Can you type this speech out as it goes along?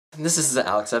This is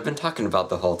Alex I've been talking about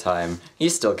the whole time.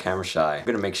 He's still camera shy. I'm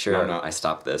gonna make sure I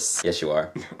stop this. Yes, you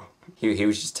are. No. He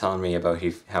was just telling me about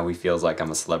how he feels like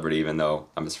I'm a celebrity even though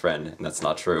I'm his friend, and that's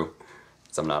not true.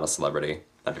 Because I'm not a celebrity.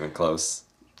 Not even close.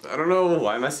 I don't know,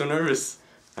 why am I so nervous?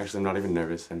 Actually, I'm not even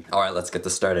nervous. Alright, let's get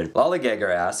this started. Lollygagger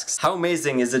asks, how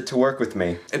amazing is it to work with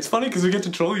me? It's funny because we get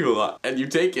to troll you a lot, and you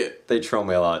take it. They troll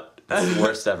me a lot. It's the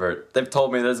worst ever. They've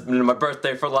told me that it's been my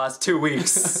birthday for the last 2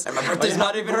 weeks. And my birthday's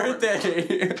not even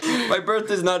birthday. My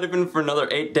birthday's not even for another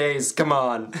 8 days. Come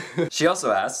on. She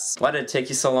also asks, why did it take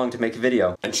you so long to make a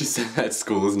video? And she said that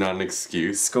school is not an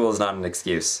excuse. School is not an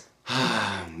excuse.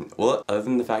 Well, other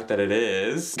than the fact that it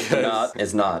is.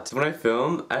 It's not. When I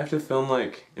film, I have to film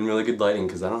like in really good lighting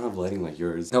because I don't have lighting like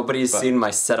yours. Nobody's seen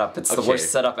my setup. It's the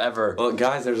worst setup ever. Well,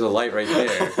 guys, there's a light right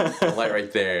there, a light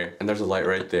right there, and there's a light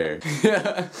right there.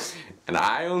 And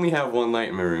I only have one light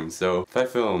in my room, so if I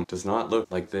film, it does not look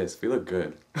like this. We look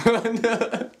good.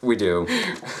 We do.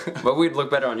 But we'd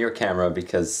look better on your camera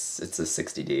because it's a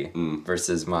 60D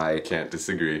versus my can't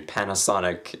disagree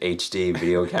Panasonic HD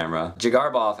video camera.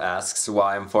 Jagarbov asks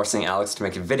why I'm forcing Alex to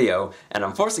make a video, and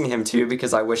I'm forcing him to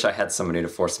because I wish I had somebody to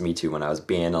force me to when I was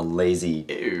being a lazy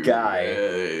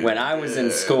guy. When I was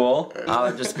in school, I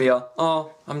would just be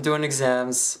oh, I'm doing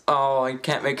exams. Oh, I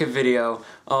can't make a video.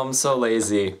 Oh, I'm so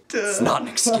lazy. It's not an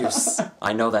excuse.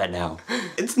 I know that now.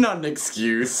 It's not an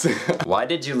excuse. Why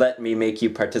did you let me make you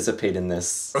participate in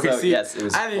this? Okay, so, see, yes, it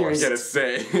was I didn't even get a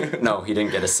say. No, he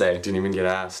didn't get a say. Didn't even get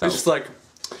asked. It's just like,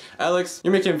 Alex,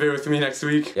 you're making a video with me next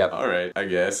week? Yep. Alright, I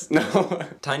guess. No.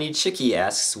 Tiny Chicky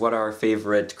asks, what are our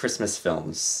favorite Christmas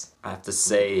films? I have to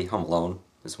say Home Alone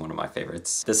is one of my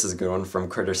favorites. This is a good one from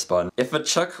Critter Spun. If a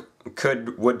chuck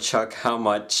could woodchuck, how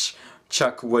much?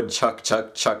 Chuck would chuck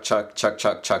chuck chuck chuck chuck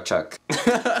chuck chuck chuck.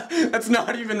 That's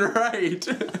not even right.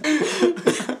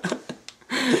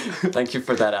 Thank you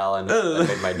for that, Alan. That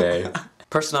made my day.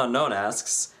 Person Unknown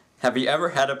asks, have you ever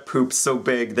had a poop so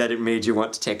big that it made you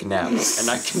want to take a nap? And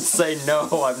I can say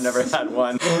no, I've never had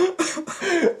one.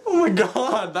 Oh my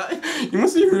god, you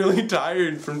must be really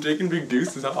tired from taking big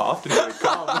deuces. How often do they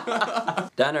come?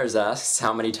 Danners asks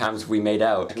how many times we made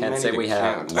out. I can't say we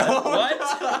have. What?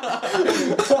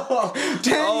 Oh,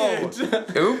 dang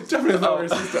it! Oops. Definitely thought we were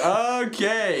supposed to.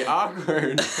 Okay,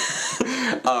 awkward.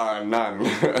 None.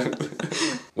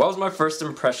 What was my first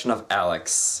impression of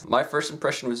Alex? My first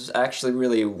impression was actually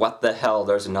really, what the hell,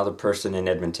 there's another person in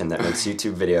Edmonton that makes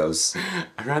YouTube videos.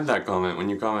 I read that comment when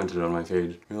you commented on my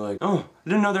page. You're like, oh, I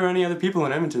didn't know there were any other people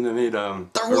in Edmonton that made,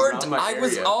 There weren't! I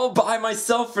was all by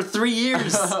myself for 3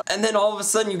 years! And then all of a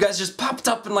sudden you guys just popped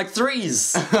up in like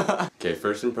threes! Okay,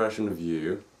 first impression of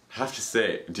you. I have to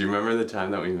say, do you remember the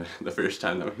time that we met? The first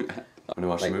time that we met? When we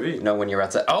watched the movie? No, when you were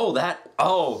outside. Oh,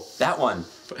 that one!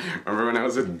 Remember when I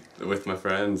was with my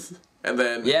friends? And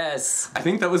then... Yes! I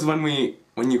think that was when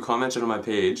you commented on my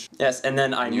page. Yes, and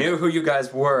then I knew who you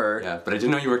guys were. Yeah, but I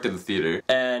didn't know you worked at the theater.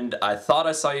 And I thought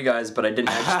I saw you guys, but I didn't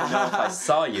actually know if I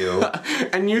saw you.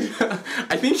 And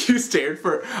I think you stared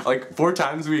for like 4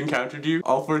 times we encountered you.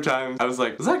 All 4 times. I was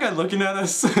like, is that guy looking at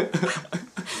us?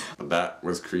 That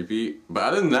was creepy. But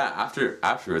other than that,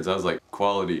 afterwards, I was like,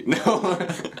 quality. No.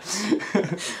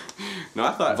 No,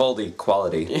 I thought... Voldey,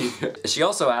 quality. She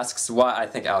also asks why I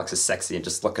think Alex is sexy, and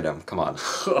just look at him, come on.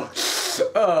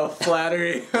 Oh,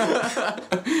 flattery.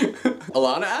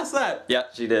 Alana asked that? Yeah,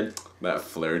 she did. That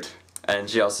flirt. And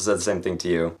she also said the same thing to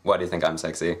you. Why do you think I'm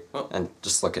sexy? Oh. And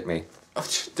just look at me. Oh,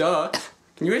 duh.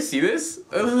 Can you guys see this?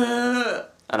 And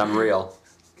I'm real.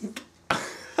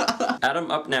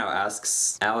 Adam Up Now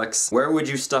asks, Alex, where would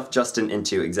you stuff Justin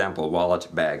into? Example,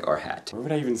 wallet, bag, or hat? Where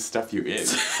would I even stuff you in?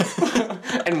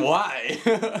 And why?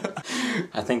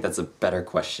 I think that's a better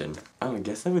question. Oh, I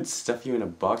guess I would stuff you in a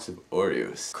box of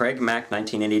Oreos. Craig Mac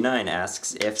 1989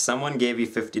 asks, if someone gave you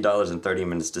 $50 and 30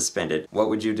 minutes to spend it, what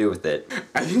would you do with it?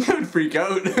 I think I would freak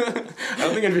out. I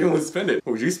don't think I'd be able to spend it.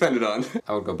 What would you spend it on?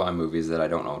 I would go buy movies that I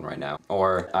don't own right now.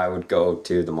 Or I would go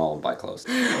to the mall and buy clothes.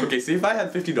 Okay, see, if I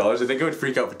had $50, I think I would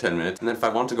freak out for 10 minutes. And then if I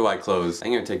want to go buy clothes, I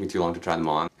think it would take me too long to try them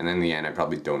on. And then in the end, I'd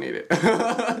probably donate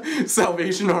it.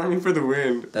 Salvation Army for the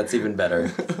win. That's even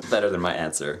better. Better than my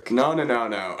answer. No.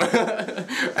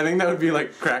 I think that would be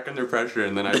like crack under pressure,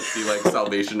 and then I'd see like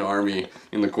Salvation Army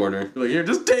in the corner. Like, here,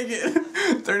 just take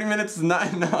it. 30 minutes is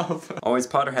not enough. Always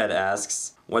Potterhead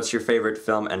asks, what's your favorite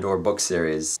film and or book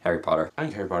series? Harry Potter. I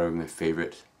think Harry Potter would be my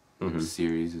favorite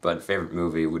series. But favorite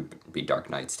movie would be Dark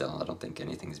Knight still. I don't think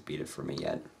anything's beat it for me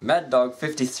yet. Mad Dog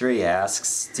 53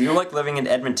 asks, do you like living in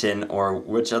Edmonton, or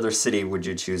which other city would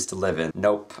you choose to live in?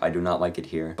 Nope, I do not like it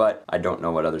here. But I don't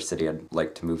know what other city I'd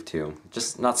like to move to.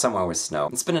 Just not somewhere with snow.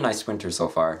 It's been a nice winter so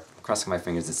far. Crossing my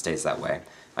fingers it stays that way.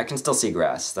 I can still see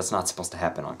grass. That's not supposed to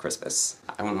happen on Christmas.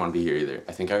 I wouldn't want to be here either.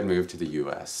 I think I would move to the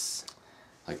US.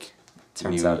 Like,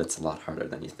 Turns out it's a lot harder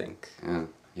than you think.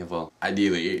 Yeah, well,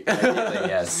 ideally. Ideally,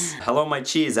 yes. Hello My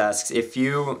Cheese asks, if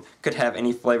you could have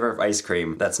any flavor of ice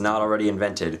cream that's not already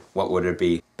invented, what would it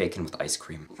be? Bacon with ice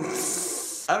cream.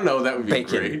 I don't know, that would be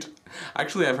Bacon. great.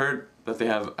 Actually, I've heard that they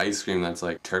have ice cream that's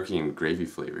like turkey and gravy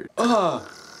flavored.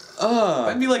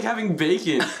 That'd be like having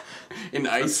bacon in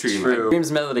ice cream. True.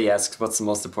 Dreams Melody asks, what's the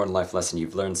most important life lesson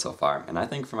you've learned so far? And I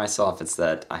think for myself it's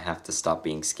that I have to stop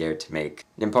being scared to make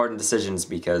important decisions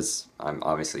because I'm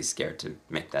obviously scared to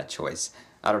make that choice.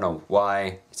 I don't know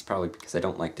why. It's probably because I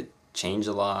don't like to change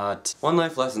a lot. One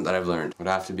life lesson that I've learned would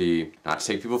have to be not to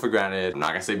take people for granted. I'm not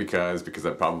gonna say because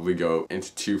I'd probably go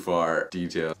into too far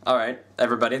detail. Alright,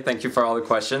 everybody, thank you for all the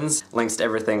questions. Links to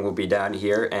everything will be down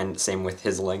here, and same with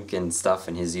his link and stuff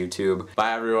and his YouTube.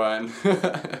 Bye everyone.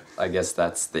 I guess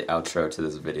that's the outro to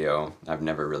this video. I've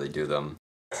never really do them.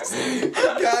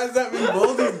 Guys, that means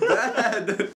Voldey's bad.